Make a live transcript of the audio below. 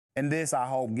And this, I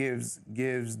hope, gives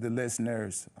the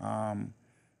listeners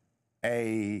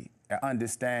a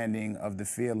understanding of the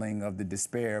feeling of the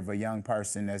despair of a young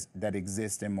person that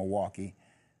exists in Milwaukee.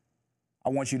 I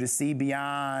want you to see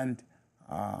beyond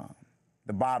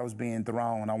the bottles being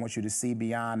thrown. I want you to see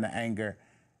beyond the anger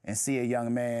and see a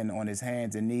young man on his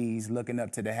hands and knees looking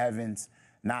up to the heavens,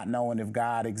 not knowing if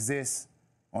God exists,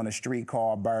 on a street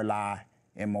called Burleigh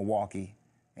in Milwaukee.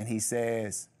 And he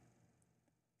says,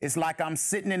 "It's like I'm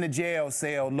sitting in a jail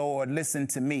cell, Lord, listen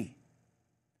to me.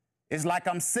 It's like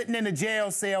I'm sitting in a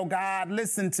jail cell, God,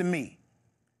 listen to me.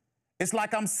 It's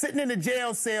like I'm sitting in a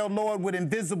jail cell, Lord, with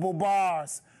invisible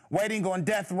bars, waiting on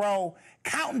death row,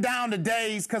 counting down the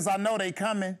days because I know they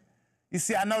coming. You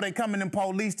see, I know they coming, them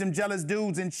police, them jealous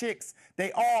dudes and chicks.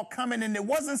 They all coming, and it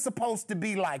wasn't supposed to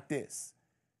be like this.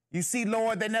 You see,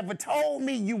 Lord, they never told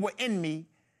me you were in me.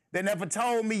 They never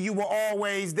told me you were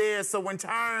always there. So in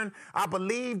turn, I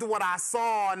believed what I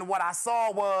saw, and what I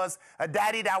saw was a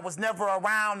daddy that was never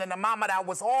around and a mama that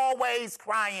was always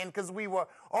crying because we were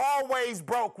always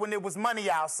broke when there was money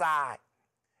outside.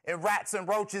 And rats and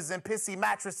roaches and pissy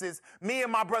mattresses me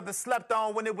and my brother slept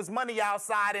on when there was money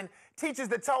outside, and teachers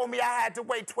that told me I had to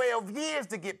wait 12 years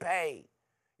to get paid.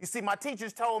 You see, my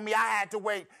teachers told me I had to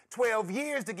wait 12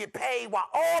 years to get paid while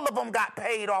all of them got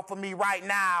paid off of me right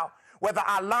now, whether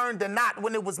I learned or not,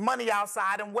 when there was money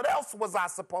outside. And what else was I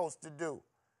supposed to do?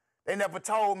 They never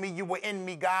told me you were in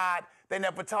me, God. They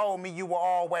never told me you were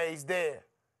always there.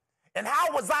 And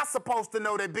how was I supposed to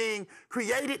know that being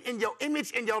created in your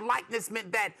image and your likeness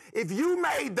meant that if you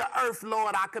made the earth,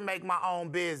 Lord, I could make my own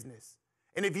business?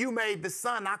 And if you made the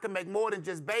sun, I could make more than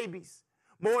just babies.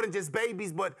 More than just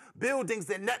babies, but buildings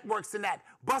and networks and that.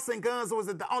 Busting guns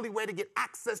wasn't the only way to get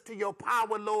access to your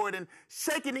power, Lord. And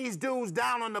shaking these dudes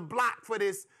down on the block for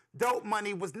this dope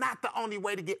money was not the only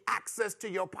way to get access to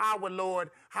your power, Lord.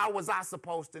 How was I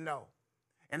supposed to know?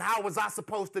 And how was I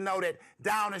supposed to know that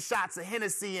downing shots of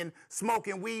Hennessy and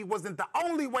smoking weed wasn't the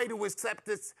only way to accept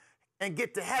this and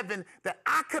get to heaven, that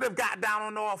I could have got down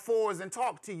on all fours and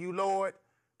talked to you, Lord?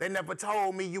 They never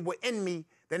told me you were in me.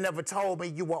 They never told me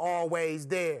you were always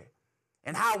there.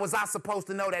 And how was I supposed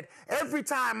to know that every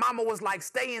time mama was like,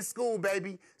 stay in school,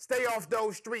 baby, stay off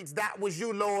those streets, that was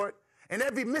you, Lord? And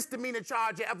every misdemeanor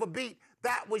charge you ever beat,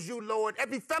 that was you, Lord.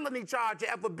 Every felony charge you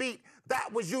ever beat,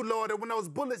 that was you, Lord. And when those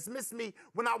bullets missed me,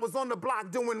 when I was on the block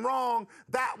doing wrong,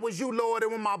 that was you, Lord.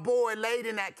 And when my boy laid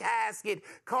in that casket,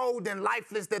 cold and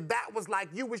lifeless, that was like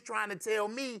you was trying to tell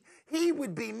me he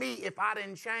would be me if I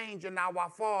didn't change. And now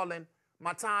I'm falling.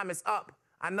 My time is up.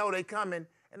 I know they coming.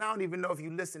 And I don't even know if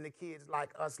you listen to kids like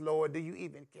us, Lord. Do you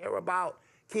even care about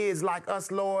kids like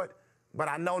us, Lord? But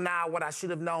I know now what I should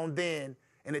have known then.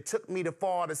 And it took me to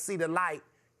fall to see the light.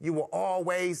 You were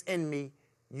always in me.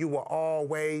 You were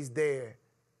always there.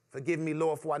 Forgive me,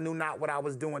 Lord, for I knew not what I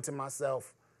was doing to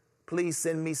myself. Please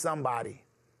send me somebody,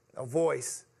 a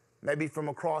voice, maybe from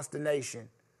across the nation,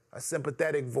 a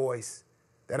sympathetic voice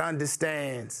that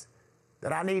understands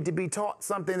that I need to be taught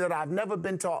something that I've never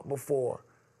been taught before.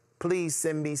 Please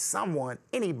send me someone,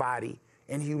 anybody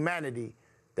in humanity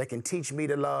that can teach me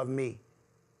to love me.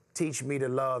 Teach me to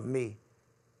love me.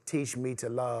 Teach me to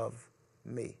love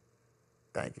me.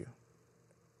 Thank you.